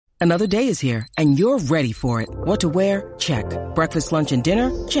Another day is here, and you're ready for it. What to wear? Check. Breakfast, lunch, and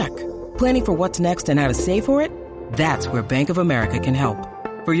dinner? Check. Planning for what's next and how to save for it? That's where Bank of America can help.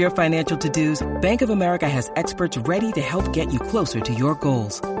 For your financial to-dos, Bank of America has experts ready to help get you closer to your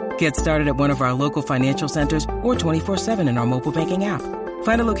goals. Get started at one of our local financial centers or 24/7 in our mobile banking app.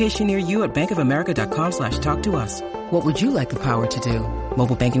 Find a location near you at bankofamerica.com/talktous. What would you like the power to do?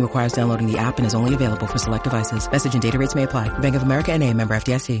 Mobile banking requires downloading the app and is only available for select devices. Message and data rates may apply. Bank of America N.A., member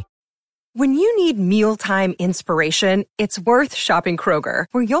FDIC. When you need mealtime inspiration, it's worth shopping Kroger,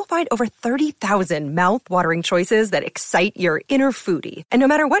 where you'll find over 30,000 mouth-watering choices that excite your inner foodie. And no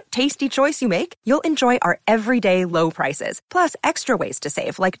matter what tasty choice you make, you'll enjoy our everyday low prices, plus extra ways to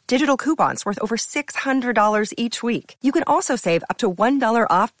save, like digital coupons worth over $600 each week. You can also save up to $1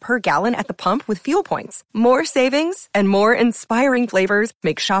 off per gallon at the pump with fuel points. More savings and more inspiring flavors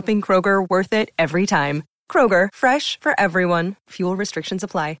make shopping Kroger worth it every time. Kroger, fresh for everyone. Fuel restrictions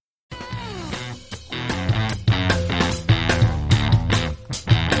apply.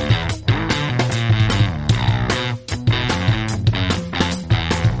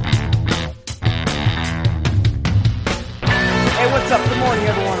 What's up? Good morning,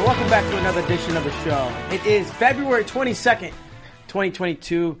 everyone. Welcome back to another edition of the show. It is February 22nd,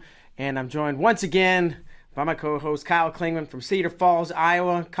 2022, and I'm joined once again by my co-host Kyle Klingman from Cedar Falls,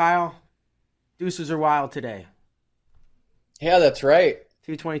 Iowa. Kyle, deuces are wild today. Yeah, that's right.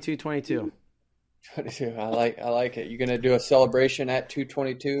 2/22/22. 22. I like it. You gonna do a celebration at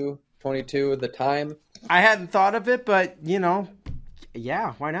 2/22/22 the time? I hadn't thought of it, but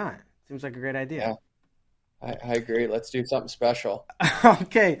yeah, why not? Seems like a great idea. Yeah. I agree. Let's do something special.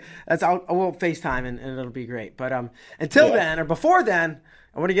 Okay, we'll FaceTime and it'll be great. But until then, or before then,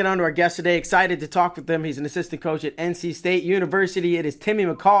 I want to get on to our guest today. Excited to talk with him. He's an assistant coach at NC State University. It is Timmy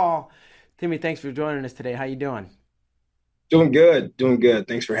McCall. Timmy, thanks for joining us today. How you doing? Doing good.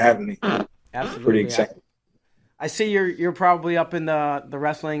 Thanks for having me. Absolutely. Pretty excited. I see you're probably up in the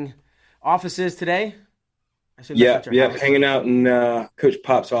wrestling offices today. Yeah, hanging out in Coach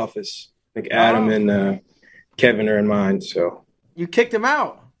Pop's office. I think Adam and Kevin are in mine. So you kicked him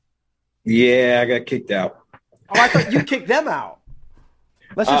out? Yeah, I got kicked out. Oh, I thought you kicked them out.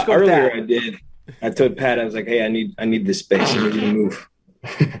 Let's just go with earlier that. I did. I told Pat, I was like, "Hey, I need this space. I need you to move."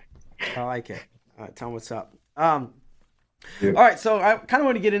 I like it. All right, tell him what's up. All right, so I kind of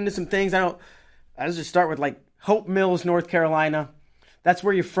want to get into some things. I'll just start with like Hope Mills, North Carolina. That's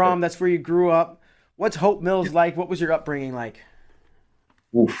where you're from. That's where you grew up. What's Hope Mills like? What was your upbringing like?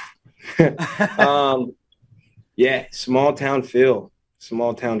 Oof. Yeah, small town feel.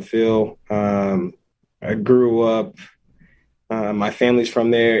 I grew up. My family's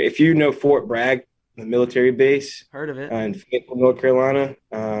from there. If you know Fort Bragg, the military base, heard of it, in Fayetteville, North Carolina.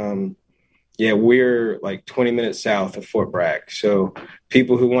 Yeah, we're like 20 minutes south of Fort Bragg. So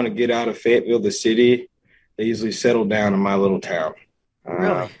people who want to get out of Fayetteville, the city, they usually settle down in my little town.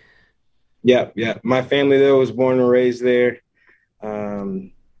 Really? Yeah. My family, though, was born and raised there.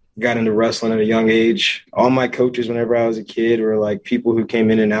 Got into wrestling at a young age. All my coaches, whenever I was a kid, were like people who came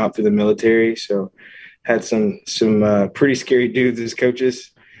in and out through the military. So had some pretty scary dudes as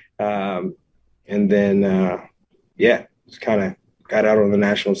coaches. And then, just kind of got out on the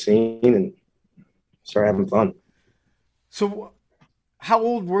national scene and started having fun. So how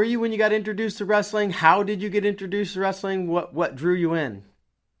old were you when you got introduced to wrestling? How did you get introduced to wrestling? What drew you in?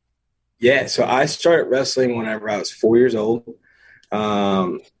 Yeah, so I started wrestling whenever I was 4 years old.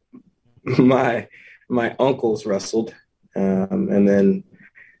 My uncles wrestled, and then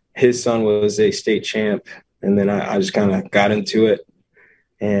his son was a state champ, and then I just kind of got into it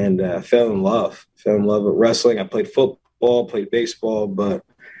and fell in love with wrestling. I played football, played baseball, but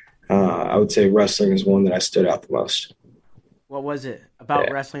I would say wrestling is one that I stood out the most. What was it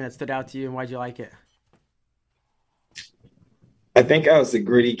about wrestling that stood out to you, and why'd you like it? I think I was the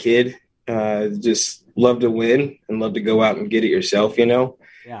gritty kid, just loved to win and loved to go out and get it yourself,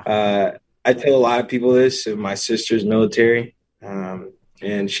 Yeah. I tell a lot of people this. So my sister's military,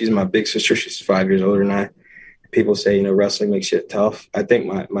 and she's my big sister. She's 5 years older than I. People say, wrestling makes you tough. I think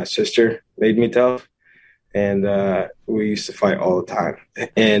my sister made me tough, and we used to fight all the time.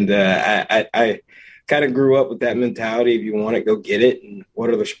 And I kind of grew up with that mentality. If you want it, go get it. And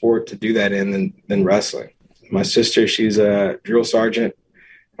what other sport to do that in than wrestling? My sister, she's a drill sergeant,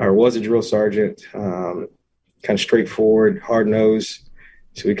 or was a drill sergeant, kind of straightforward, hard-nosed.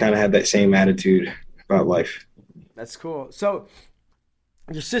 So we kind of had that same attitude about life. That's cool. So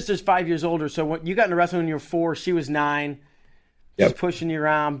your sister's 5 years older. So when you got into wrestling when you were 4, she was 9. Yep. She's pushing you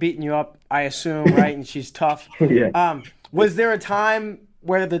around, beating you up, I assume, right? And she's tough. Yeah. Was there a time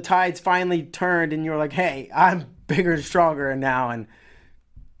where the tides finally turned and you were like, hey, I'm bigger and stronger now? And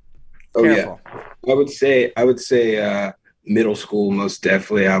Oh Careful. yeah. I would say middle school most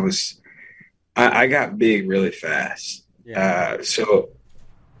definitely. I got big really fast. Yeah. So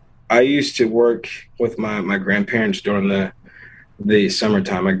I used to work with my grandparents during the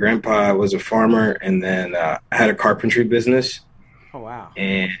summertime. My grandpa was a farmer, and then had a carpentry business. Oh wow.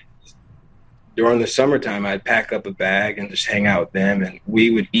 And during the summertime, I'd pack up a bag and just hang out with them, and we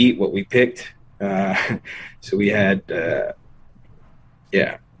would eat what we picked. Uh, so we had,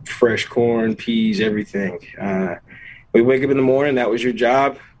 yeah, fresh corn, peas, everything. We wake up in the morning. That was your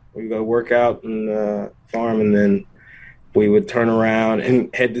job. We go work out in the farm, and then we would turn around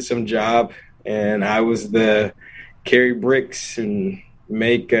and head to some job. And I was the carry bricks and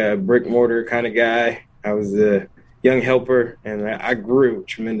make a brick mortar kind of guy. I was the young helper, and I grew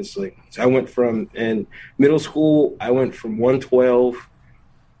tremendously. So I went from, in middle school, I went from 112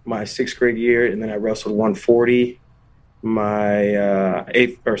 my sixth grade year, and then I wrestled 140 my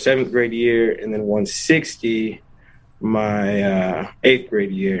eighth or seventh grade year, and then 160 my eighth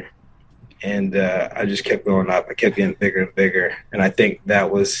grade year. And I just kept going up. I kept getting bigger and bigger. And I think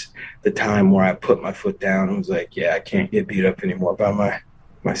that was the time where I put my foot down and was like, yeah, I can't get beat up anymore by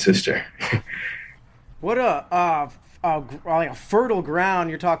my sister. What like a fertile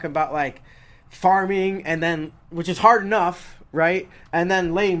ground. You're talking about like farming, and then which is hard enough, right? And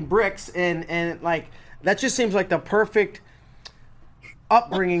then laying bricks, and like that just seems like the perfect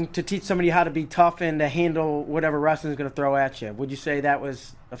upbringing to teach somebody how to be tough and to handle whatever wrestling is going to throw at you. Would you say that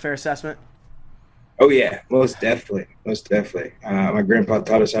was a fair assessment? Oh yeah, most definitely, most definitely. My grandpa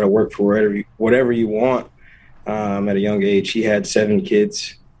taught us how to work for whatever you want. At a young age, he had 7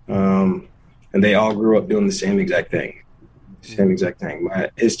 kids, and they all grew up doing the same exact thing. Same exact thing.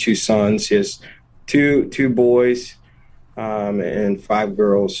 His 2 sons, he has two boys, and 5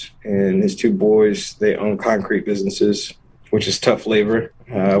 girls. And his 2 boys, they own concrete businesses, which is tough labor.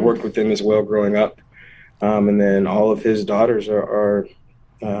 I worked with them as well growing up. And then all of his daughters are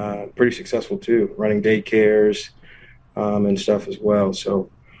pretty successful too, running daycares and stuff as well. So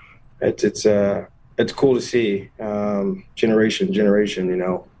it's cool to see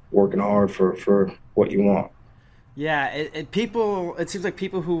generation, working hard for what you want. Yeah, it seems like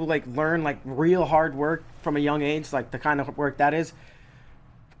people who like learn like real hard work from a young age, like the kind of work that is,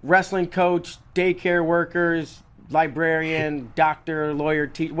 wrestling coach, daycare workers, librarian, doctor, lawyer,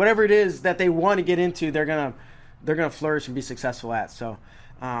 teacher, whatever it is that they want to get into, they're gonna flourish and be successful at. So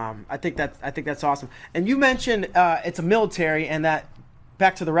I think that's awesome. And you mentioned it's a military, and that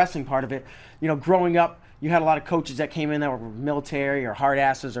back to the wrestling part of it. Growing up, you had a lot of coaches that came in that were military or hard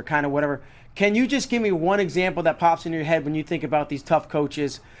asses or kind of whatever. Can you just give me one example that pops in your head when you think about these tough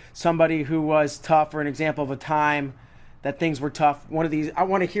coaches? Somebody who was tough, or an example of a time that things were tough. One of these, I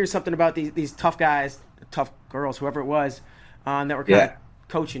want to hear something about these tough guys, tough girls, whoever it was, that were kind of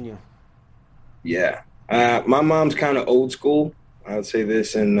coaching you. Yeah. My mom's kind of old school. I would say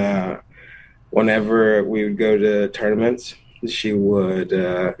this, and whenever we would go to tournaments, she would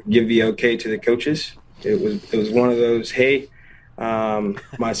give the okay to the coaches. It was one of those, hey,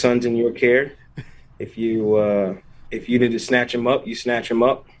 my son's in your care. If you need to snatch him up, you snatch him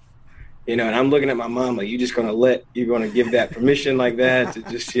up. And I'm looking at my mom like, you're going to give that permission like that to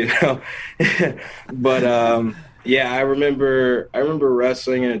just, But yeah, I remember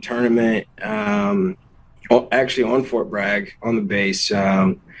wrestling in a tournament, actually on Fort Bragg on the base.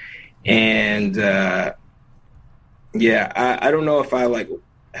 And yeah, I don't know if I like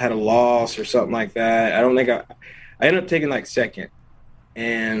had a loss or something like that. I don't think I ended up taking like second,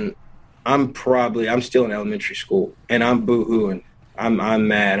 and I'm still in elementary school, and I'm boo-hooing. I'm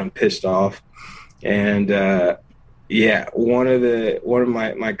mad. I'm pissed off. And yeah, one of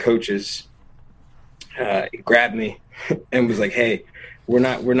my coaches grabbed me and was like, "Hey, we're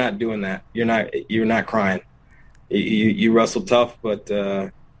not doing that. You're not crying. You wrestle tough, but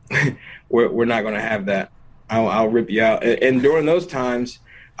we're not going to have that. I'll rip you out." And during those times,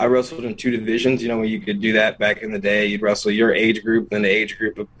 I wrestled in 2 divisions. When you could do that back in the day, you'd wrestle your age group, then the age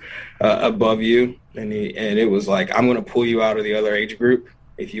group above you, and it was like, I'm going to pull you out of the other age group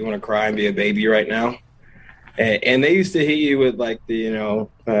if you want to cry and be a baby right now. And they used to hit you with like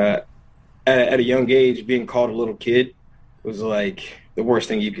at a young age, being called a little kid was like the worst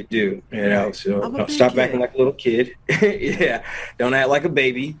thing you could do. So stop acting like a little kid. Yeah, don't act like a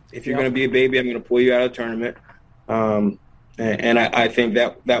baby. If you're going to be a baby, I'm going to pull you out of the tournament. And I think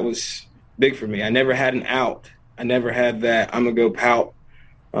that was big for me. I never had an out. I never had that I'm going to go pout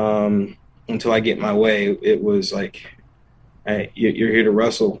until I get my way. It was like, hey, you're here to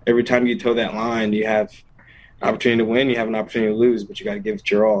wrestle. Every time you toe that line, you have an opportunity to win, you have an opportunity to lose, but you got to give it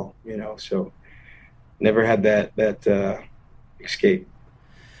your all, So never had that escape.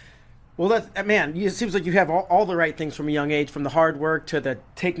 Well, man, it seems like you have all the right things from a young age, from the hard work to the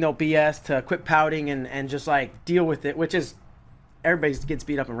take no BS to quit pouting and just like deal with it, which is everybody gets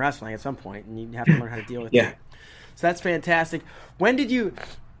beat up in wrestling at some point, and you have to learn how to deal with Yeah. it. So that's fantastic. When did you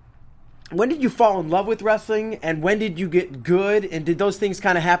fall in love with wrestling, and when did you get good, and did those things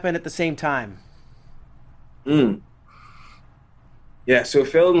kind of happen at the same time? Yeah, so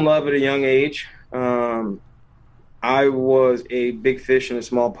fell in love at a young age. I was a big fish in a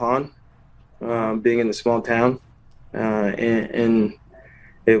small pond, being in the small town. And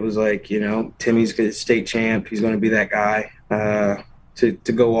it was like, Timmy's the state champ. He's going to be that guy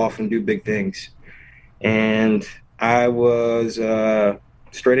to go off and do big things. And I was a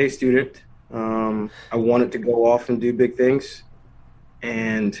straight A student. I wanted to go off and do big things,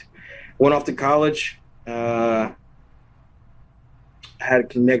 and went off to college. Had a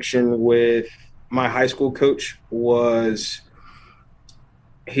connection with my high school coach.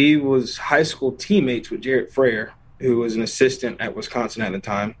 He was high school teammates with Jarrett Frayer, who was an assistant at Wisconsin at the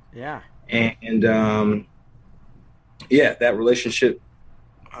time. Yeah. And that relationship,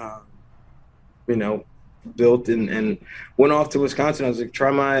 built and went off to Wisconsin. I was like,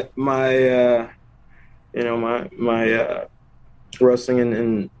 try my wrestling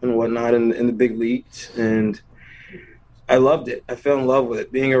and whatnot in the big leagues. And I loved it. I fell in love with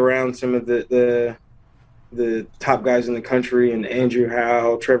it. Being around some of the top guys in the country, and Andrew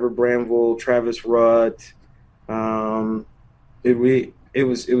Howe, Trevor Bramville, Travis Rutt. It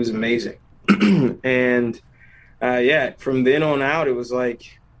was amazing. And from then on out, it was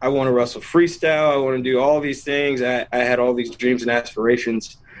like, I want to wrestle freestyle. I want to do all these things. I had all these dreams and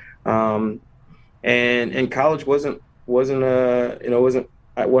aspirations. And college wasn't what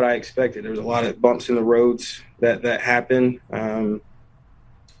I expected. There was a lot of bumps in the roads that happened. I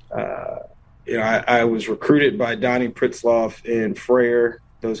was recruited by Donnie Pritzloff and Frayer.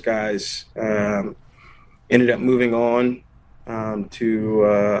 Those guys ended up moving on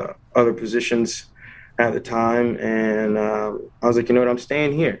to other positions at the time. And I was like, you know what, I'm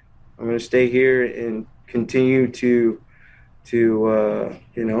staying here. I'm going to stay here and continue to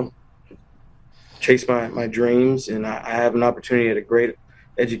chase my dreams. And I have an opportunity at a great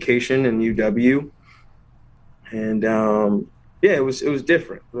education in UW. And it was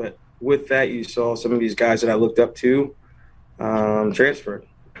different. But with that, you saw some of these guys that I looked up to transferred.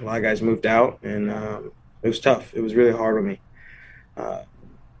 A lot of guys moved out, and it was tough. It was really hard on me.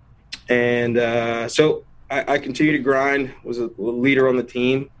 So I continued to grind, was a leader on the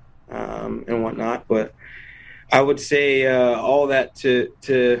team and whatnot. But I would say all that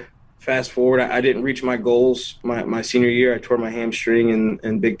to fast forward, I didn't reach my goals my senior year. I tore my hamstring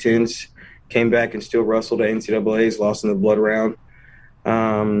in Big Tens, came back and still wrestled at NCAAs, lost in the blood round.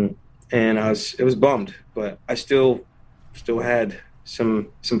 And it was bummed, but I still had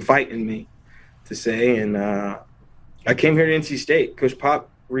some fight in me to say. And I came here to NC State. Coach Pop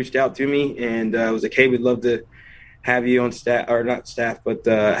reached out to me and was like, hey, we'd love to have you on staff, or not staff, but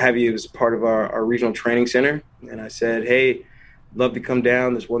have you as part of our regional training center. And I said, hey, love to come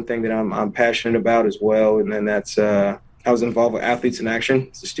down. There's one thing that I'm passionate about as well. And then that's I was involved with Athletes in Action.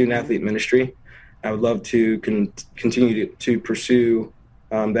 It's a student athlete ministry. I would love to continue to pursue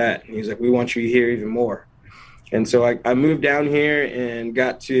that. And he's like, we want you here even more. And so I moved down here and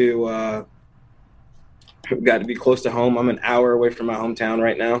got to be close to home. I'm an hour away from my hometown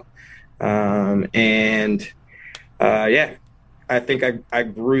right now. I think I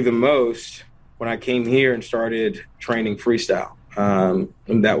grew the most when I came here and started training freestyle.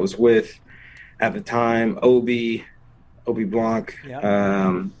 And that was with, at the time, Obi Blanc.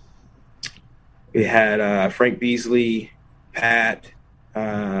 Yeah. We had Frank Beasley, Pat,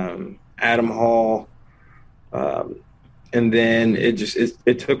 Adam Hall, and then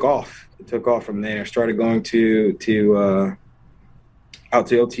it took off. It took off from there. I started going out to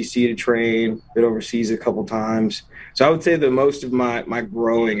LTC to train, been overseas a couple times. So I would say that most of my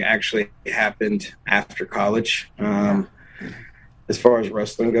growing actually happened after college, as far as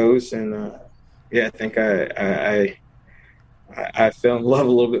wrestling goes. And I think I fell in love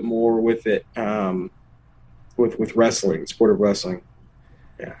a little bit more with it, with wrestling, sport of wrestling.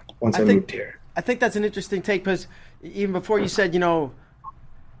 Yeah, once I moved here. I think that's an interesting take, because even before you said,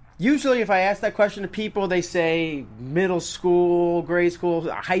 usually if I ask that question to people, they say middle school, grade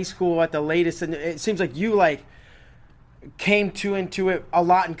school, high school at the latest. And it seems like you came into it a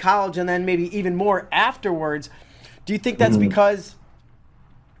lot in college and then maybe even more afterwards. Do you think that's because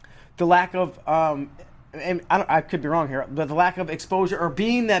the lack of, and I could be wrong here, but the lack of exposure or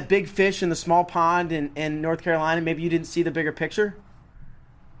being that big fish in the small pond in North Carolina, maybe you didn't see the bigger picture?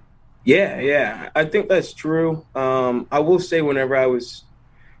 Yeah, I think that's true. I will say whenever I was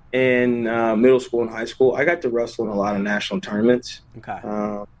in middle school and high school, I got to wrestle in a lot of national tournaments. Okay.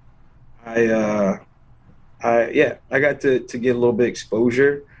 I got to get a little bit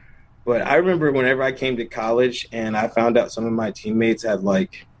exposure. But I remember whenever I came to college and I found out some of my teammates had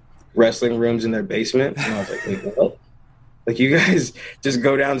like wrestling rooms in their basement, and I was like, wait, what? Like, you guys just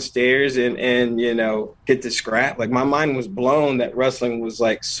go downstairs and get to scrap? Like, my mind was blown that wrestling was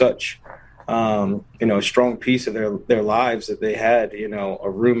like such a strong piece of their lives, that they had, a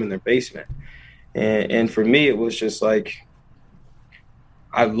room in their basement. And for me, it was just like,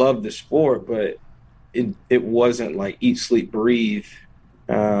 I loved the sport, but it wasn't like eat, sleep, breathe,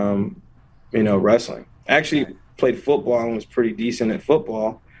 wrestling. I actually played football and was pretty decent at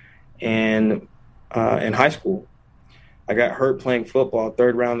football. And in high school, I got hurt playing football,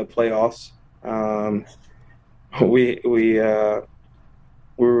 third round of the playoffs. We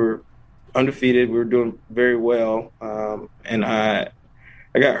were undefeated. We were doing very well. And I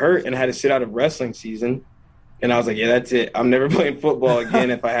got hurt and had to sit out of wrestling season. And I was like, yeah, that's it. I'm never playing football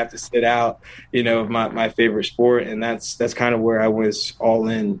again if I have to sit out, of my favorite sport. And that's kind of where I was all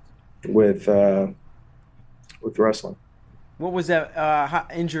in with wrestling. What was that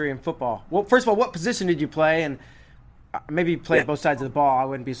injury in football? Well, first of all, what position did you play? And maybe you played both sides of the ball. I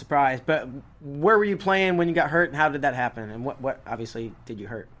wouldn't be surprised. But where were you playing when you got hurt, and how did that happen? And what obviously did you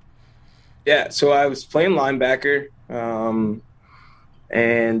hurt? Yeah, so I was playing linebacker, I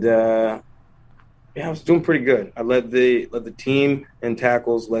was doing pretty good. I led the team in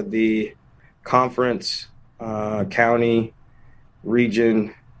tackles, led the conference, county,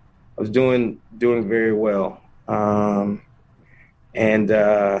 region. I was doing very well.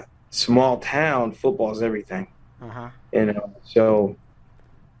 Small town football is everything. Uh-huh. So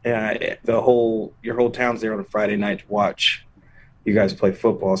your whole town's there on a Friday night to watch you guys play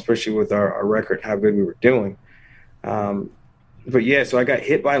football, especially with our record and how good we were doing. So I got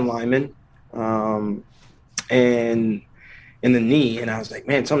hit by a lineman. And in the knee, and I was like,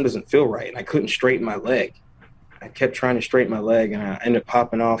 man, something doesn't feel right. And I couldn't straighten my leg. I kept trying to straighten my leg, and I ended up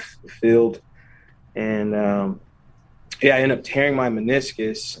popping off the field. And I ended up tearing my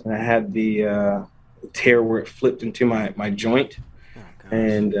meniscus, and I had the tear where it flipped into my joint. Oh,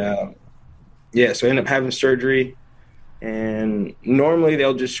 and so I ended up having surgery. And normally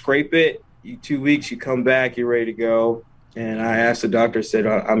they'll just scrape it. 2 weeks, you come back, you're ready to go. And I asked the doctor, said,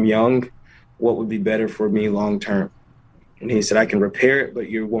 I'm young. What would be better for me long term? And he said, I can repair it, but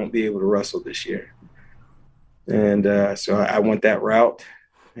you won't be able to wrestle this year. And so I went that route,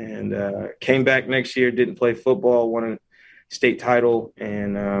 and came back next year, didn't play football, won a state title,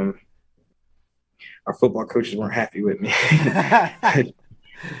 and our football coaches weren't happy with me.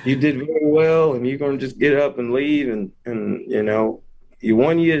 You did very well, and you're going to just get up and leave, and you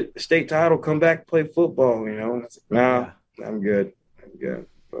won your state title, come back and play football, And I was like, nah, I'm good.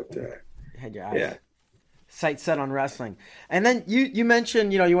 But had your eyes sight set on wrestling. And then you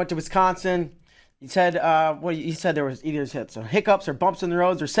mentioned, you went to Wisconsin. You said you said there was either some hiccups or bumps in the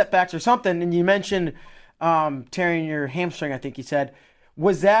roads or setbacks or something, and you mentioned tearing your hamstring, I think you said.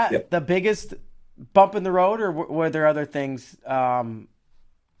 Was that the biggest bump in the road, or were there other things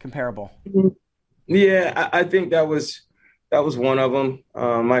comparable? Yeah, I think that was one of them.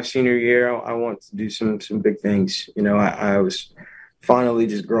 My senior year, I wanted to do some big things. I was finally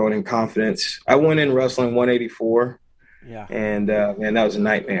just growing in confidence. I went in wrestling 184. Yeah. And man, that was a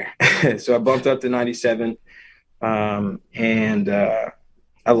nightmare. So I bumped up to 97. I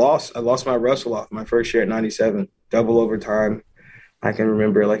lost my wrestle off my first year at 97, double overtime. I can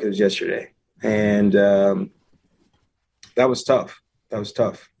remember it like it was yesterday. And that was tough.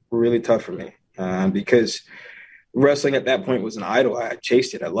 Really tough for me, because wrestling at that point was an idol. I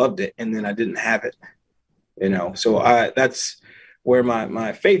chased it. I loved it. And then I didn't have it, so that's where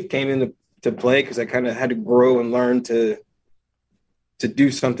my faith came into play, because I kind of had to grow and learn to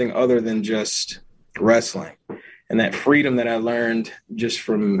do something other than just wrestling. And that freedom that I learned just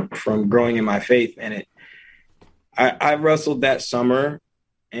from growing in my faith. And I wrestled that summer,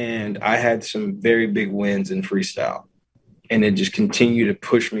 and I had some very big wins in freestyle, and it just continued to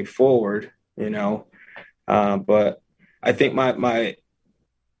push me forward, but I think my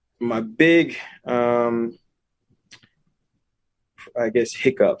big, I guess,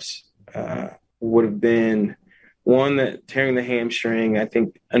 hiccups would have been one, that tearing the hamstring. I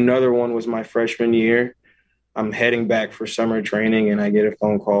think another one was my freshman year. I'm heading back for summer training, and I get a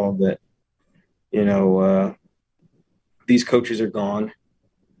phone call that, these coaches are gone.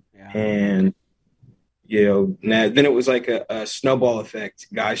 Yeah. And, now, then it was like a snowball effect.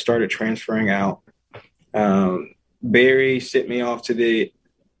 Guys started transferring out. Barry sent me off to the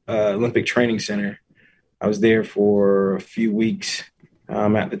Olympic Training Center. I was there for a few weeks.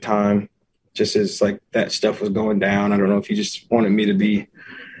 at the time, just as like that stuff was going down. I don't know if he just wanted me to be,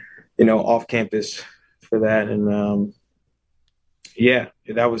 off campus for that. And yeah,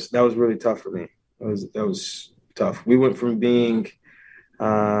 that was really tough for me. That was tough. We went from being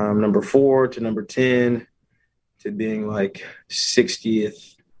number 4 to number 10 to being like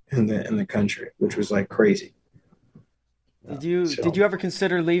 60th in the country, which was like crazy. Did you ever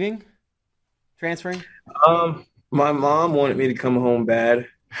consider leaving, transferring? My mom wanted me to come home bad.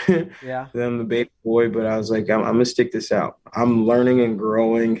 Yeah. I'm the baby boy, but I was like, I'm gonna stick this out. I'm learning and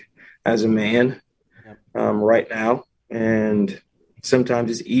growing as a man right now, and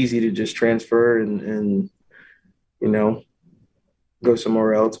sometimes it's easy to just transfer and go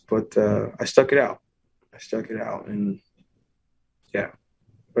somewhere else. But I stuck it out. And yeah.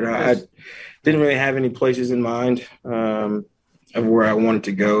 But I didn't really have any places in mind of where I wanted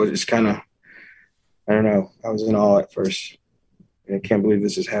to go. It's kind of, I don't know. I was in awe at first. I can't believe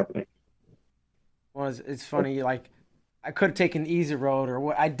this is happening. Well, it's funny. Like, I could have taken the easy road, or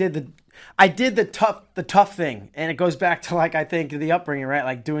what I did the tough thing, and it goes back to, like, I think the upbringing, right?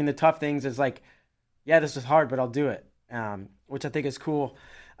 Like, doing the tough things is like, yeah, this is hard, but I'll do it, which I think is cool.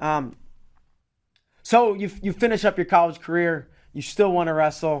 So you finish up your college career. You still want to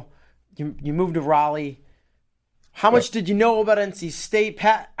wrestle. You moved to Raleigh. How much did you know about NC State?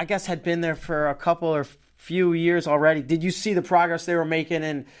 Pat, I guess, had been there for a couple or few years already. Did you see the progress they were making,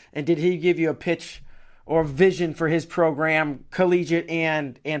 and did he give you a pitch or vision for his program, collegiate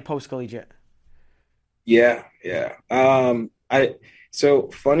and post-collegiate? Yeah. So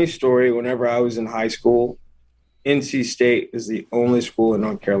funny story, whenever I was in high school, NC State is the only school in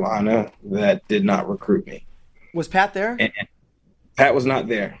North Carolina that did not recruit me. Was Pat there? And Pat was not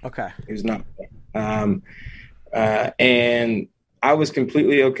there. Okay. He was not there. And I was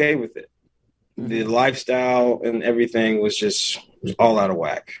completely okay with it. The lifestyle and everything was all out of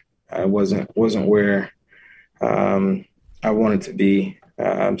whack. I wasn't where I wanted to be.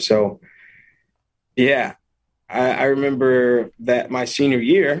 So yeah, I remember that my senior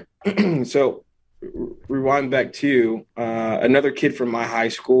year. So rewind back to another kid from my high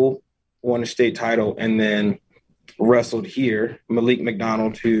school won a state title and then wrestled here, Malik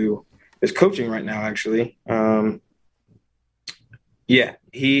McDonald, who is coaching right now, actually. Yeah,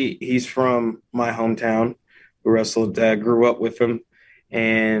 he's from my hometown. We wrestled, grew up with him.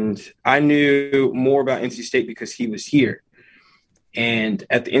 And I knew more about NC State because he was here. And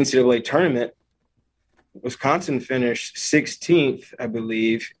at the NCAA tournament, Wisconsin finished 16th, I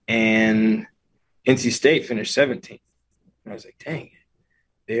believe, and NC State finished 17th. And I was like, dang,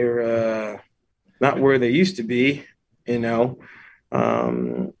 they're not where they used to be, And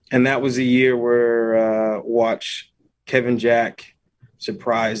that was a year where watch Kevin Jack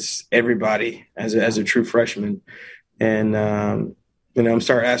surprise everybody as a true freshman. And, I'm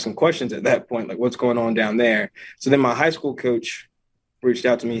starting asking questions at that point, like what's going on down there. So then my high school coach reached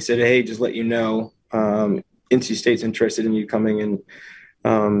out to me. He said, hey, just let you know, NC State's interested in you coming and,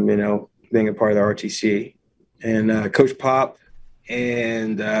 being a part of the RTC. And Coach Pop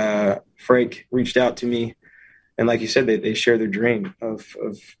and Frank reached out to me. And like you said, they share their dream of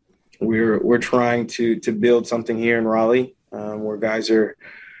we're trying to build something here in Raleigh where guys are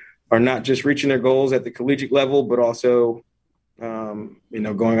not just reaching their goals at the collegiate level, but also,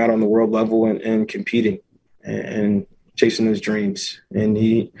 going out on the world level and competing and chasing those dreams. And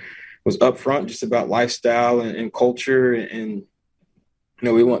he was upfront just about lifestyle and culture. And,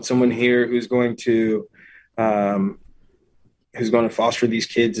 we want someone here who's going to foster these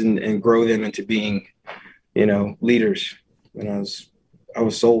kids and grow them into being, leaders. And I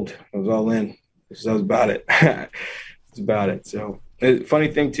was sold. I was all in. That was about it. It's about it. So the funny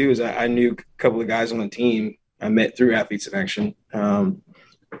thing too is I knew a couple of guys on the team I met through Athletes in Action.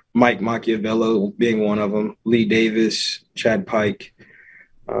 Mike Machiavello being one of them, Lee Davis, Chad Pike.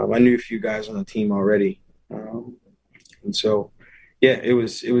 I knew a few guys on the team already. And so, yeah, it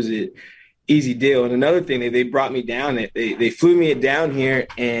was a easy deal. And another thing, they brought me down. They flew me down here,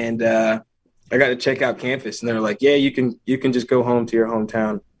 and I got to check out campus. And they're like, yeah, you can just go home to your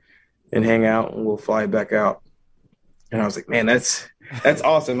hometown and hang out, and we'll fly back out. And I was like, man, that's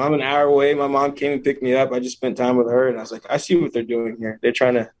awesome. I'm an hour away. My mom came and picked me up. I just spent time with her, and I was like, I see what they're doing here. They're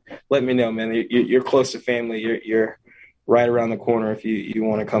trying to let me know, man, you're close to family. You're right around the corner if you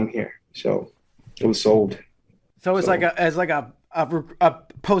want to come here. So it was sold. So it's like a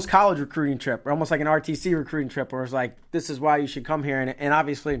post-college recruiting trip, or almost like an RTC recruiting trip, where it's like, this is why you should come here. And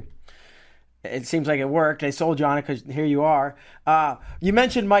obviously it seems like it worked. They sold you on it because here you are. You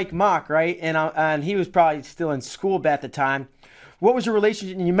mentioned Mike Mock, right? And he was probably still in school at the time. What was your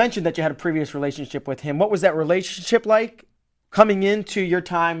relationship? And you mentioned that you had a previous relationship with him. What was that relationship like? coming into your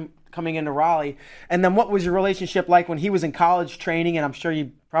time coming into Raleigh, and then what was your relationship like when he was in college training? And I'm sure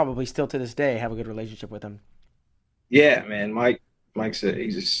you probably still to this day have a good relationship with him. Yeah, man,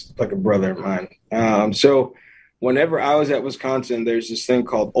 he's just like a brother of mine. So whenever I was at Wisconsin, there's this thing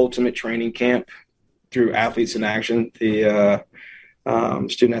called Ultimate Training Camp through Athletes in Action, the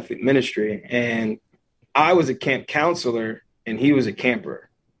student athlete ministry, and I was a camp counselor and he was a camper,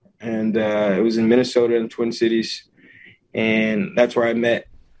 and it was in Minnesota in Twin Cities, and that's where I met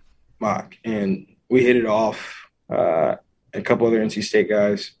Mock, and we hit it off. A couple other NC State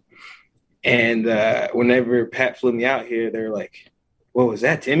guys, and whenever Pat flew me out here, they're like, "What was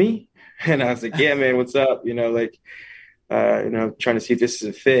that, Timmy?" And I was like, "Yeah, man, what's up?" Trying to see if this is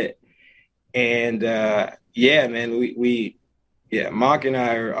a fit. And yeah, man, Mock and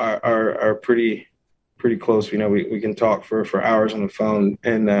I are pretty close. We can talk for hours on the phone.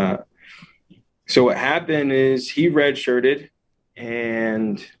 And so what happened is he redshirted,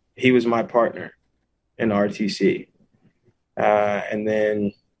 and he was my partner in RTC, and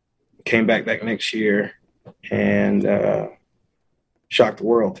then came back next year and shocked the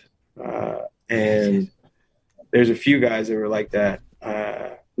world. And there's a few guys that were like that.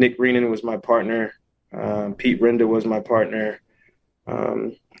 Nick Reenan was my partner. Pete Renda was my partner.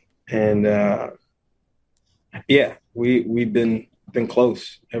 We've been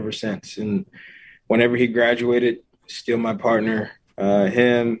close ever since. And whenever he graduated, still my partner.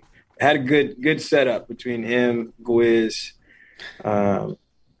 Him had a good setup between him, Gwiz,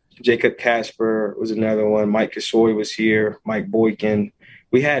 Jacob Casper was another one. Mike Kasoy was here. Mike Boykin.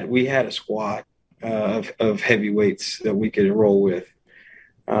 We had a squad of heavyweights that we could roll with.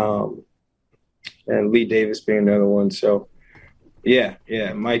 And Lee Davis being another one. So yeah,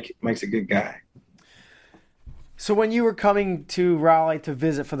 Mike's a good guy. So when you were coming to Raleigh to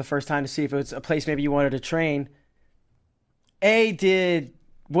visit for the first time to see if it was a place maybe you wanted to train,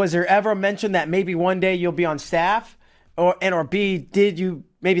 was there ever a mention that maybe one day you'll be on staff, or B, did you,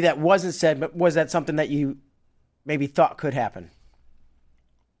 maybe that wasn't said, but was that something that you maybe thought could happen?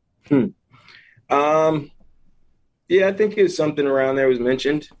 Yeah, I think it was something around there was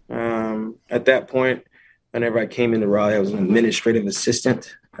mentioned. At that point, whenever I came into Raleigh, I was an administrative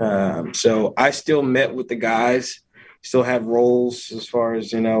assistant. So I still met with the guys, still had roles as far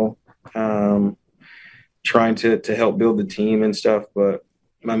as, trying to help build the team and stuff. But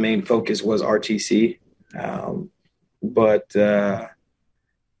my main focus was RTC. I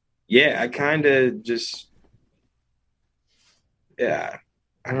kind of just, I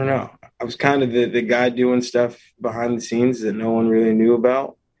don't know. I was kind of the guy doing stuff behind the scenes that no one really knew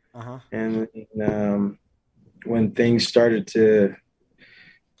about. Uh-huh. And when things started to,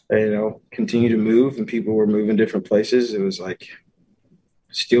 continue to move and people were moving different places, it was like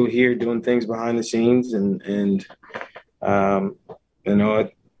still here doing things behind the scenes. I didn't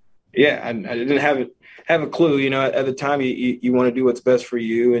have a clue. At the time you want to do what's best for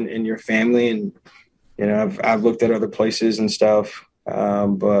you and your family. And, I've looked at other places and stuff.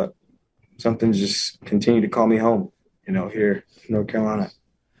 But something just continued to call me home, here in North Carolina.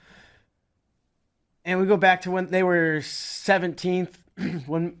 And we go back to when they were 17th,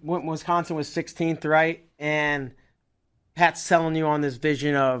 when Wisconsin was 16th, right? And Pat's selling you on this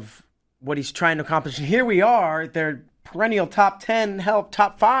vision of what he's trying to accomplish. And here we are, they're perennial top 10, hell,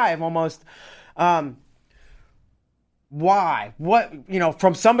 top 5 almost. Why? What,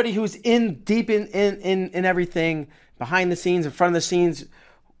 from somebody who's deep in everything, behind the scenes, in front of the scenes,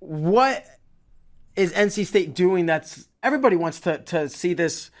 what is NC State doing that's everybody wants to see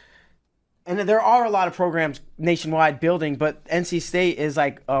this? And there are a lot of programs nationwide building, but NC State is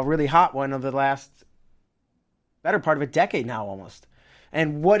like a really hot one of the last better part of a decade now almost.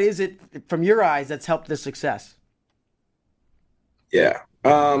 And what is it from your eyes that's helped this success? Yeah.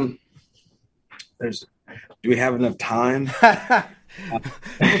 Do we have enough time? We'll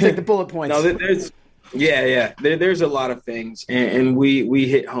take the bullet points. No, there's a lot of things, and we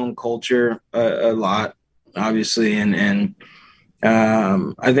hit home culture a lot, obviously, and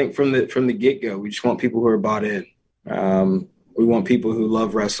I think from the get go, we just want people who are bought in. We want people who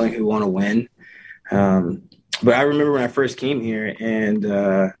love wrestling, who want to win. But I remember when I first came here, and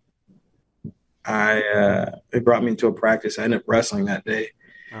it brought me into a practice. I ended up wrestling that day,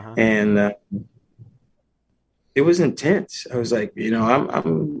 and it was intense. I was like, I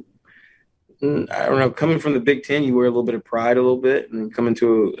don't know, coming from the Big Ten, you wear a little bit of pride a little bit, and come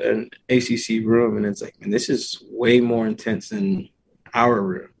into an ACC room, and it's like, man, this is way more intense than our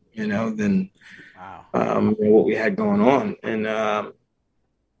room, than what we had going on. And I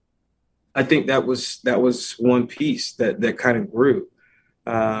think that was one piece that kind of grew,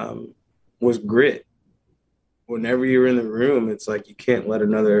 was grit, whenever you're in the room, it's like you can't let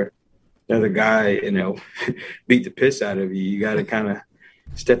another guy, beat the piss out of you. You got to kind of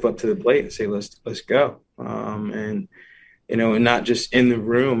step up to the plate and say, let's go. And not just in the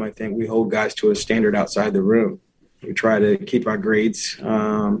room. I think we hold guys to a standard outside the room. We try to keep our grades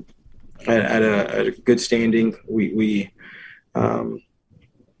at a good standing. We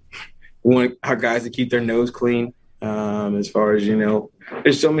want our guys to keep their nose clean. As far as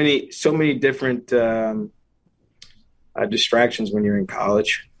there's so many different distractions when you're in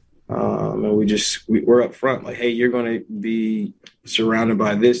college. And we're up front, like, hey, you're going to be surrounded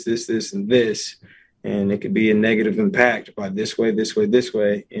by this, and this, and it could be a negative impact by this way. Just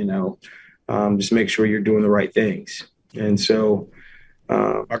make sure you're doing the right things. And so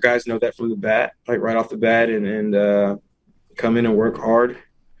our guys know that from the bat, like right off the bat, and come in and work hard.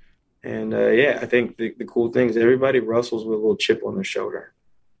 And I think the cool thing is everybody wrestles with a little chip on their shoulder.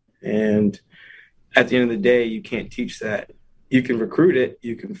 And at the end of the day, you can't teach that. You can recruit it,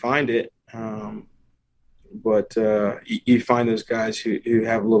 you can find it, but you find those guys who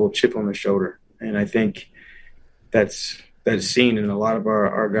have a little chip on their shoulder. And I think that's seen in a lot of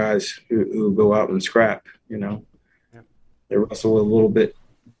our guys who go out and scrap, They wrestle with a little bit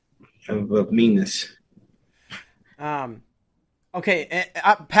of meanness. Okay,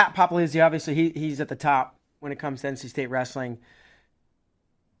 Pat Popolizzi, obviously he's at the top when it comes to NC State wrestling.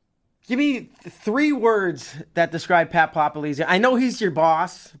 Give me 3 words that describe Pat Popolizzi. I know he's your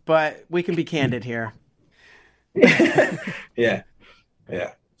boss, but we can be candid here. Yeah.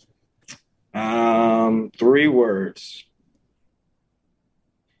 3 words.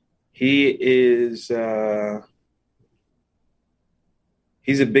 He is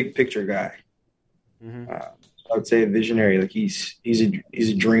he's a big picture guy. Mm-hmm. I would say a visionary. Like he's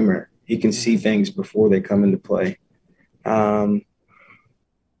a dreamer. He can see things before they come into play.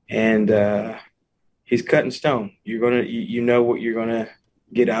 And he's cut in stone. You're gonna, what you're gonna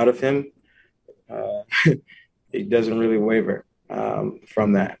get out of him. He doesn't really waver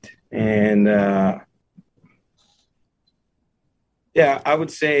from that. And I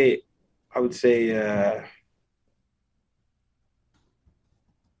would say the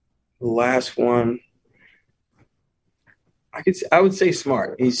last one. I would say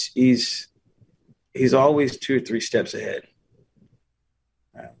smart. He's always 2 or 3 steps ahead.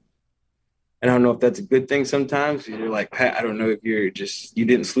 And I don't know if that's a good thing sometimes. You're like, Pat, I don't know if you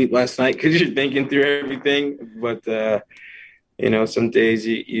didn't sleep last night because you're thinking through everything. But, some days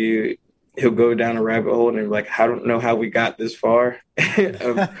he'll go down a rabbit hole and you're like, I don't know how we got this far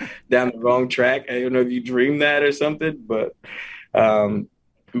down the wrong track. I don't know if you dreamed that or something. But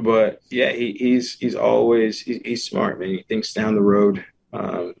he's always smart, man. He thinks down the road.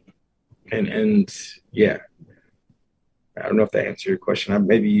 I don't know if that answered your question. I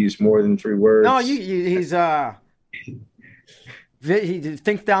maybe used more than 3 words. No, he's he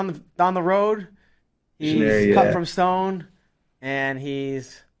thinks down the road. He's cut from stone, and what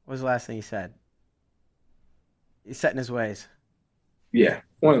was the last thing he said? He's set in his ways. Yeah,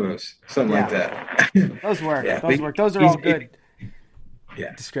 one of those, something like that. Those work. Yeah, those work. Those are all good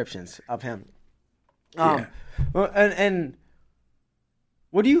descriptions of him. And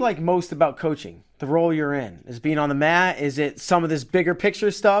what do you like most about coaching? The role you're in is being on the mat. Is it some of this bigger picture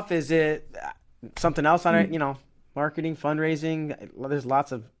stuff? Is it something else on it? Marketing, fundraising. There's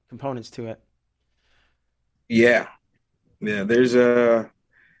lots of components to it. Yeah. There's a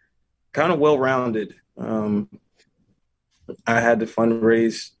kind of well-rounded. I had to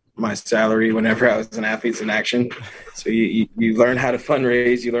fundraise my salary whenever I was an Athletes in Action. So you learn how to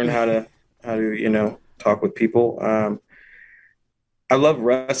fundraise. You learn how to talk with people. I love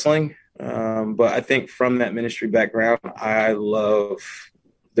wrestling. But I think from that ministry background, I love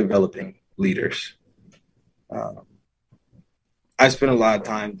developing leaders. I spend a lot of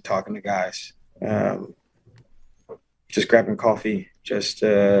time talking to guys, just grabbing coffee, just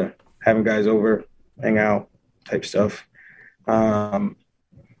having guys over, hang out type stuff. I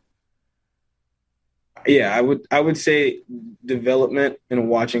would say development and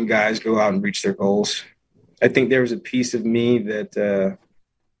watching guys go out and reach their goals. I think there was a piece of me that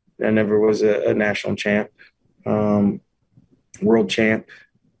I never was a national champ, world champ,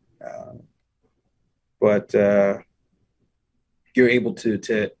 but you're able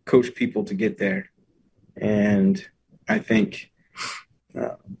to coach people to get there. And I think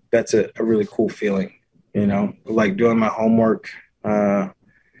that's a really cool feeling, like doing my homework,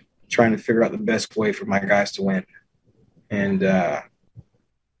 trying to figure out the best way for my guys to win. And I'd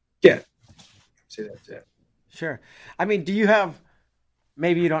say that's it. Sure. I mean, do you have,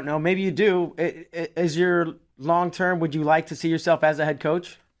 maybe you don't know, maybe you do, is your long term, would you like to see yourself as a head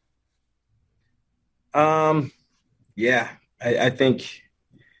coach? Yeah, I think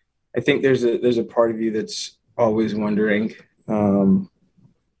there's a part of you that's always wondering, can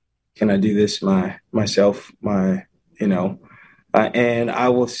I do this myself? And I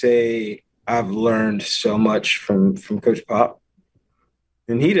will say I've learned so much from Coach Pop,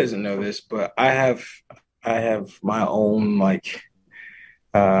 and he doesn't know this, but I have my own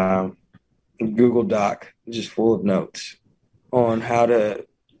uh, Google Doc just full of notes on how to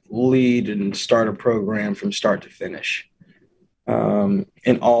lead and start a program from start to finish, and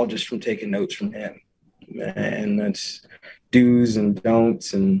all just from taking notes from him, and that's do's and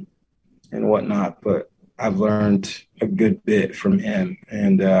don'ts and whatnot. But I've learned a good bit from him,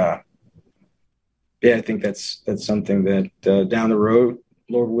 and I think that's something that down the road,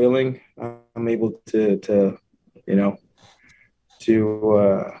 Lord willing, I'm able to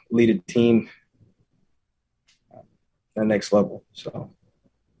lead a team at the next level. So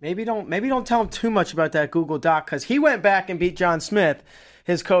maybe don't tell him too much about that Google Doc, because he went back and beat John Smith,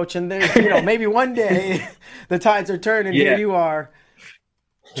 his coach, and there's maybe one day the tides are turning. Yeah. Here you are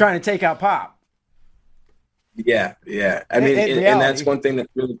trying to take out Pop. Yeah. I mean, and that's one thing that's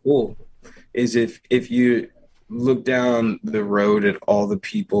really cool is if you look down the road at all the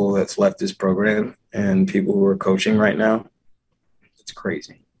people that's left this program and people who are coaching right now, it's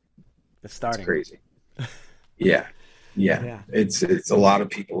crazy. It's starting. It's crazy. Yeah. It's a lot of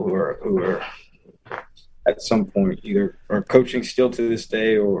people who are at some point either are coaching still to this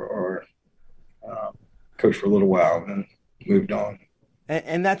day or coached for a little while and then moved on.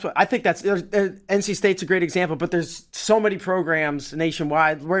 And that's what I think. NC State's a great example, but there's so many programs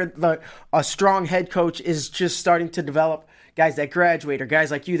nationwide where a strong head coach is just starting to develop guys that graduate or guys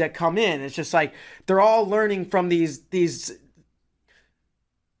like you that come in. It's just like they're all learning from these.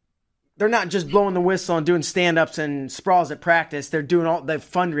 They're not just blowing the whistle and doing stand-ups and sprawls at practice. They're doing all the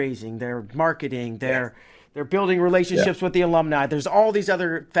fundraising, they're marketing, they're building relationships with the alumni. There's all these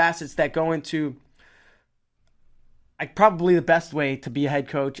other facets that go into probably the best way to be a head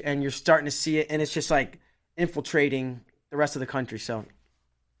coach, and you're starting to see it, and it's just like infiltrating the rest of the country. So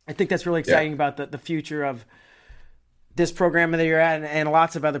I think that's really exciting about the future of this program that you're at, and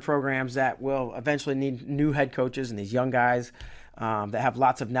lots of other programs that will eventually need new head coaches, and these young guys that have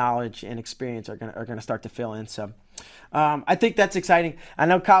lots of knowledge and experience are gonna start to fill in. So I think that's exciting. I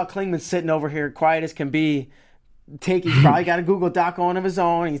know Kyle Klingman's sitting over here quiet as can be, he's probably got a Google Doc on of his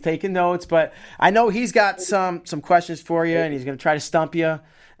own. He's taking notes, but I know he's got some questions for you, and he's going to try to stump you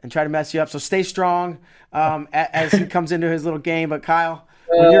and try to mess you up. So stay strong as he comes into his little game. But Kyle,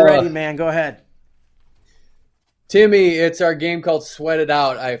 when you're ready, man, go ahead. Timmy, it's our game called Sweat It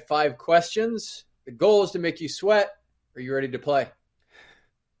Out. I have 5 questions. The goal is to make you sweat. Are you ready to play?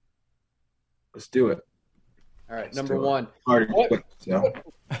 Let's do it. All right, number 1. What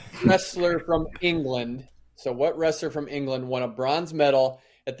wrestler from England? So what wrestler from England won a bronze medal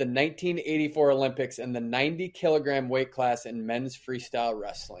at the 1984 Olympics in the 90-kilogram weight class in men's freestyle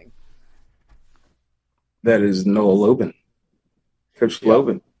wrestling? That is Noah Lobin. Coach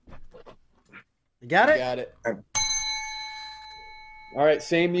Lobin. You got it? Got it. All right,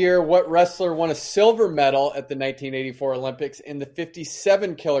 same year, what wrestler won a silver medal at the 1984 Olympics in the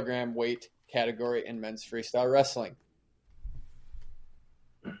 57-kilogram weight category in men's freestyle wrestling?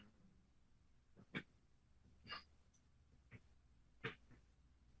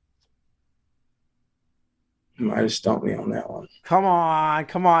 You might have stumped me on that one. Come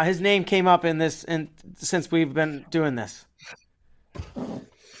on. His name came up in this since we've been doing this.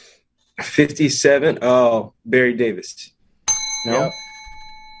 57. Oh, Barry Davis. No?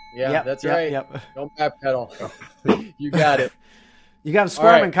 Yep. Yeah, that's right. Yep. Don't backpedal. You got it. You got him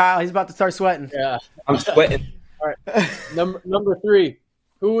squirming, right. Kyle. He's about to start sweating. Yeah. I'm sweating. All right. Number 3.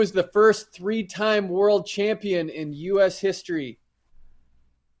 Who was the first 3-time world champion in U.S. history?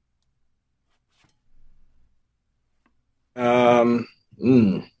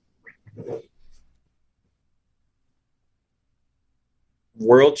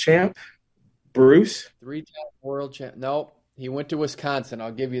 World champ? Bruce? 3-time world champ. No, he went to Wisconsin.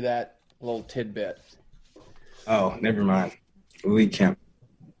 I'll give you that little tidbit. Oh, never mind. Elite champ.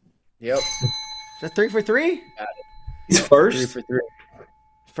 Yep. Is that 3 for 3? Got it. He's first? 3 for 3.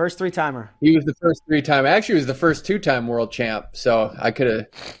 First 3-timer. He was the first 3-time. Actually, he was the first 2-time world champ. So I could have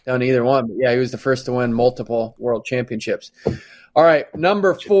done either one. But yeah, he was the first to win multiple world championships. All right,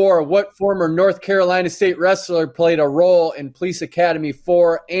 number 4. What former North Carolina State wrestler played a role in Police Academy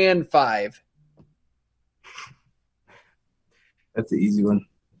 4 and 5? That's the easy one.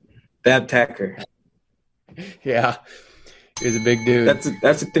 Bab Tacker. Yeah, he was a big dude.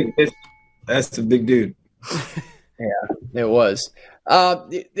 That's a big dude. Yeah, it was.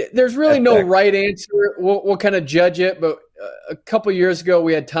 There's really no right answer. We'll kind of judge it, but a couple years ago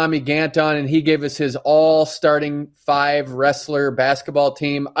we had Tommy Gant on, and he gave us his all starting 5 wrestler basketball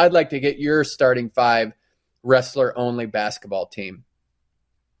team. I'd like to get your starting 5 wrestler only basketball team.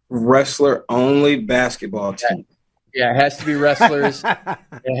 Wrestler only basketball team. Yeah, it has to be wrestlers.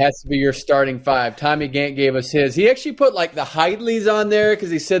 It has to be your starting 5. Tommy Gant gave us his. He actually put like the Heidleys on there because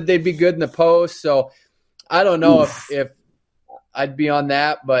he said they'd be good in the post. So I don't know if I'd be on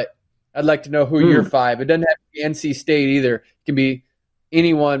that, but I'd like to know who your 5. It doesn't have to be NC State either. It can be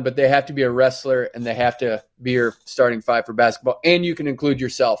anyone, but they have to be a wrestler and they have to be your starting 5 for basketball. And you can include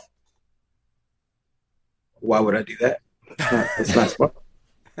yourself. Why would I do that? That's not smart.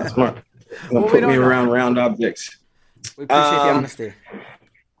 That's smart. Put me around round objects. We appreciate the honesty.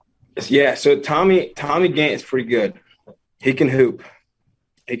 Yeah, so Tommy Gant is pretty good. He can hoop.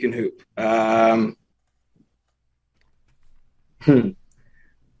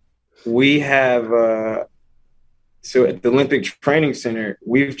 We have so at the Olympic Training Center,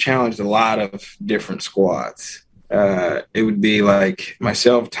 we've challenged a lot of different squads. It would be like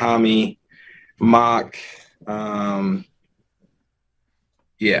myself, Tommy, Mock, and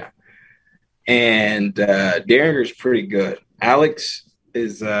Derringer's pretty good. Alex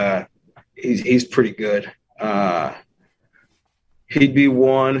is he's pretty good. He'd be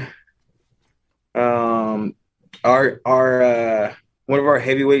one. Our one of our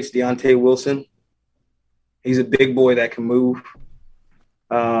heavyweights, Deontay Wilson. He's a big boy that can move.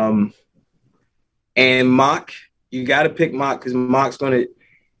 And Mock, you got to pick Mock because Mock's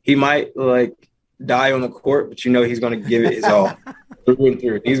he might like die on the court, but you know he's going to give it his all through and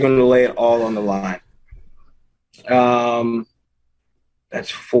through. He's going to lay it all on the line. That's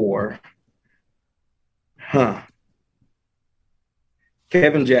 4.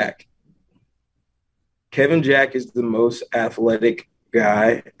 Kevin Jack. Kevin Jack is the most athletic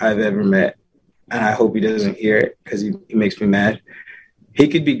guy I've ever met. And I hope he doesn't hear it because he makes me mad. He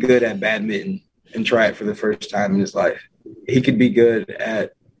could be good at badminton and try it for the first time in his life. He could be good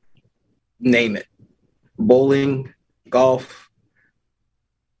at, name it, bowling, golf,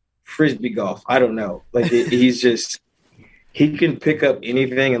 frisbee golf. I don't know. Like he can pick up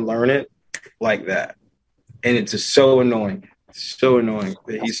anything and learn it like that. And it's just so annoying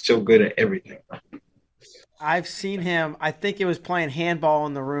that he's so good at everything. I've seen him. I think it was playing handball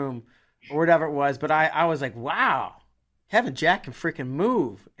in the room or whatever it was, but I was like, wow, Kevin Jack can freaking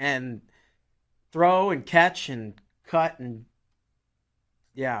move and throw and catch and cut and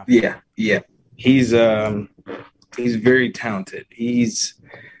yeah. He's very talented. He's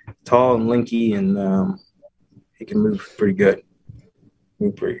tall and lanky and he can move pretty good.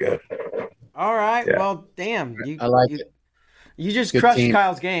 All right. Yeah. Well, damn. I like it. You just crushed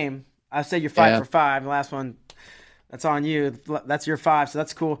Kyle's game. I said you're 5 for 5. The last one, that's on you. That's your 5, so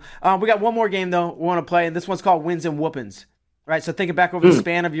that's cool. We got one more game, though, we want to play. This one's called Wins and Whoopins. Right? So thinking back over the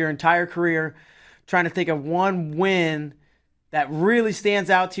span of your entire career, trying to think of one win that really stands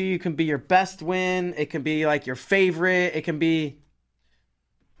out to you. It can be your best win. It can be like your favorite. It can be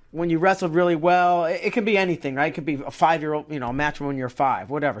when you wrestled really well. It can be anything, right? It could be a 5-year-old, a match when you're 5,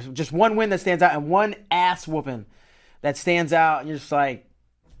 whatever. So just one win that stands out and one ass whooping that stands out. And you're just like,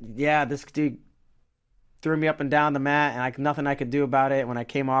 yeah, this dude threw me up and down the mat, and nothing I could do about it. When I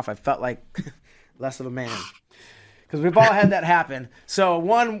came off, I felt like less of a man. Because we've all had that happen. So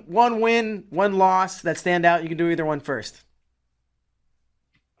one win, one loss that stand out. You can do either one first.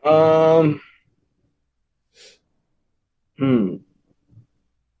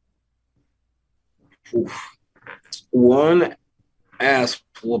 One ass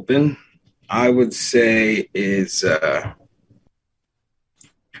whooping, I would say, is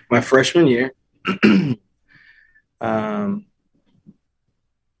my freshman year. I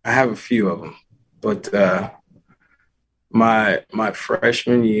have a few of them, but my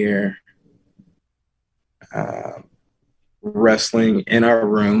freshman year, wrestling in our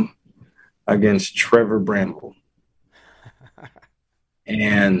room against Trevor Bramble,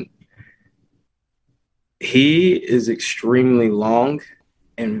 and he is extremely long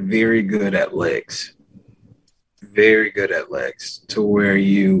and very good at legs. Very good at legs to where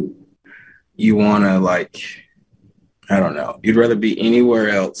you want to, like, I don't know, you'd rather be anywhere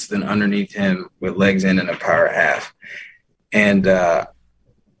else than underneath him with legs in and a power half. And I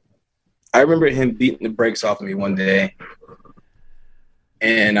remember him beating the brakes off of me one day.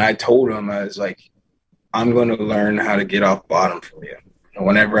 And I told him, I was like, I'm going to learn how to get off bottom from you. And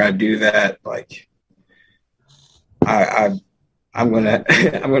whenever I do that, like, I'm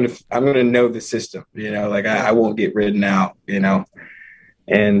gonna know the system, like I won't get ridden out, and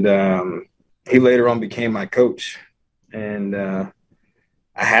he later on became my coach, and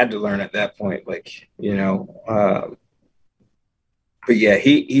had to learn at that point, like, you know. But yeah,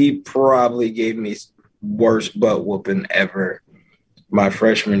 he probably gave me worst butt whooping ever my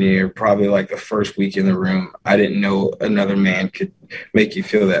freshman year, probably like the first week in the room. I didn't know another man could make you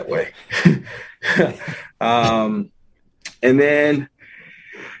feel that way. And then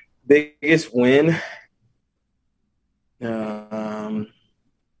biggest win.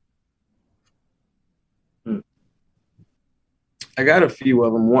 I got a few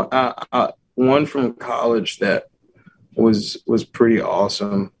of them. One from college that was pretty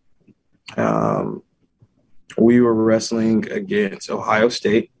awesome. We were wrestling against Ohio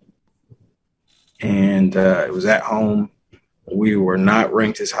State, and it was at home. We were not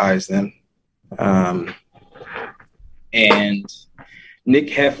ranked as high as them. And Nick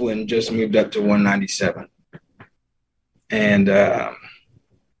Heflin just moved up to 197. And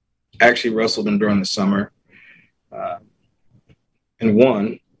actually wrestled him during the summer and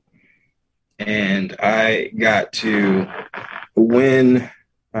won. And I got to win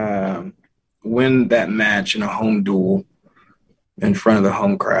that match in a home duel in front of the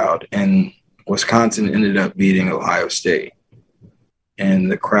home crowd. And Wisconsin ended up beating Ohio State. And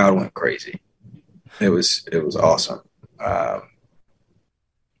the crowd went crazy. It was awesome.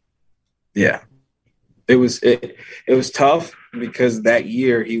 Yeah. It was tough because that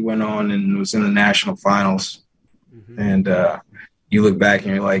year he went on and was in the national finals. Mm-hmm. And you look back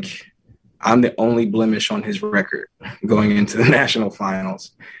and you're like, I'm the only blemish on his record going into the national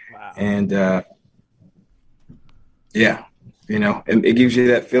finals. Wow. And yeah, you know, it gives you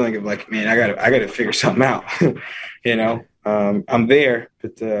that feeling of like, man, I gotta figure something out. You know, I'm there,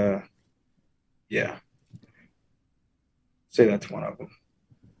 but yeah, say that's one of them.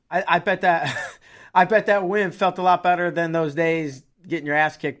 I bet that win felt a lot better than those days getting your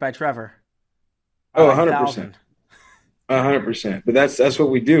ass kicked by Trevor. Oh, 100%. 100%. But that's what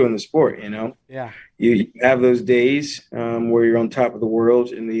we do in the sport, you know? Yeah. You have those days where you're on top of the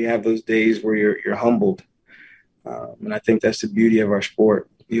world, and then you have those days where you're humbled. And I think that's the beauty of our sport.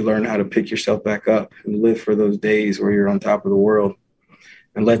 You learn how to pick yourself back up and live for those days where you're on top of the world,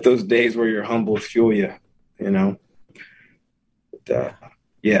 and let those days where you're humbled fuel you, you know? But,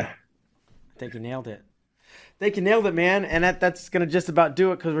 yeah. I think you nailed it. Man. And that's going to just about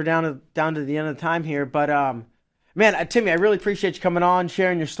do it because we're down to the end of the time here. But, man, Timmy, I really appreciate you coming on,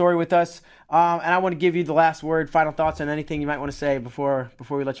 sharing your story with us. And I want to give you the last word, final thoughts on anything you might want to say before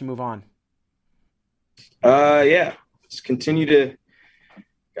we let you move on. Yeah. Just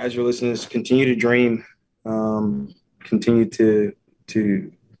guys who are listening, just continue to dream. Continue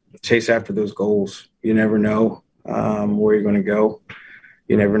to chase after those goals. You never know where you're going to go.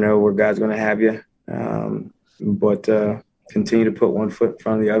 You never know where God's going to have you. But continue to put one foot in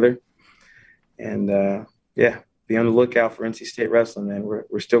front of the other. And, yeah, be on the lookout for NC State wrestling, man.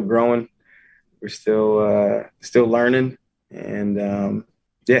 We're still growing. We're still learning. And,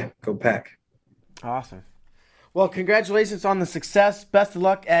 yeah, go Pack. Awesome. Well, congratulations on the success. Best of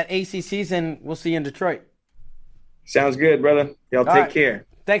luck at ACCs, and we'll see you in Detroit. Sounds good, brother. Y'all take care.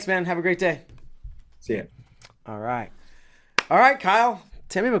 Thanks, man. Have a great day. See ya. All right, Kyle.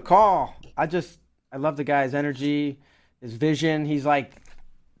 Timmy McCall. I love the guy's energy, his vision. He's like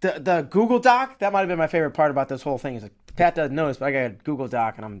the Google Doc. That might have been my favorite part about this whole thing. Is like, Pat doesn't know this, but I got a Google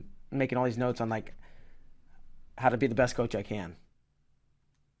Doc, and I'm making all these notes on like how to be the best coach I can.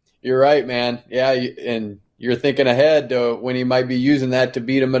 You're right, man. Yeah, and you're thinking ahead to when he might be using that to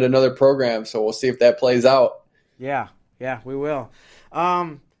beat him at another program. So we'll see if that plays out. Yeah, we will.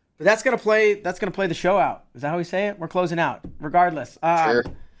 But that's gonna play the show out. Is that how we say it? We're closing out, regardless. Sure.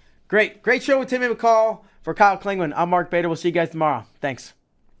 Great show with Timmy McCall. For Kyle Klingman, I'm Mark Bader. We'll see you guys tomorrow. Thanks.